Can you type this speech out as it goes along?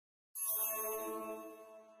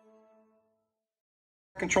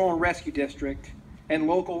Control and Rescue District and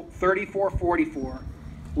Local 3444,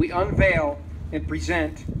 we unveil and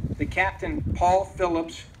present the Captain Paul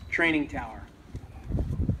Phillips Training Tower.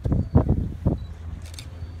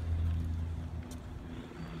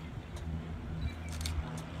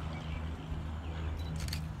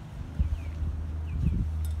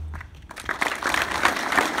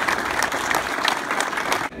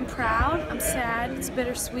 I'm proud, I'm sad, it's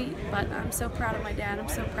bittersweet, but I'm so proud of my dad. I'm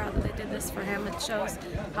so proud that they did this for him. It shows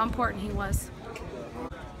how important he was.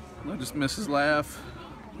 I just miss his laugh.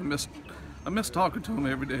 I miss talking to him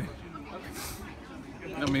every day.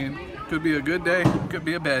 I mean, could be a good day, could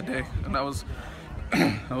be a bad day, and I was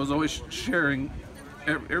always sharing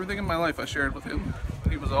everything in my life. I shared with him.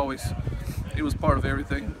 He was part of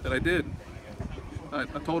everything that I did. I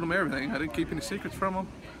told him everything. I didn't keep any secrets from him.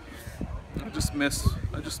 I just miss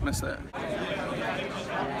that.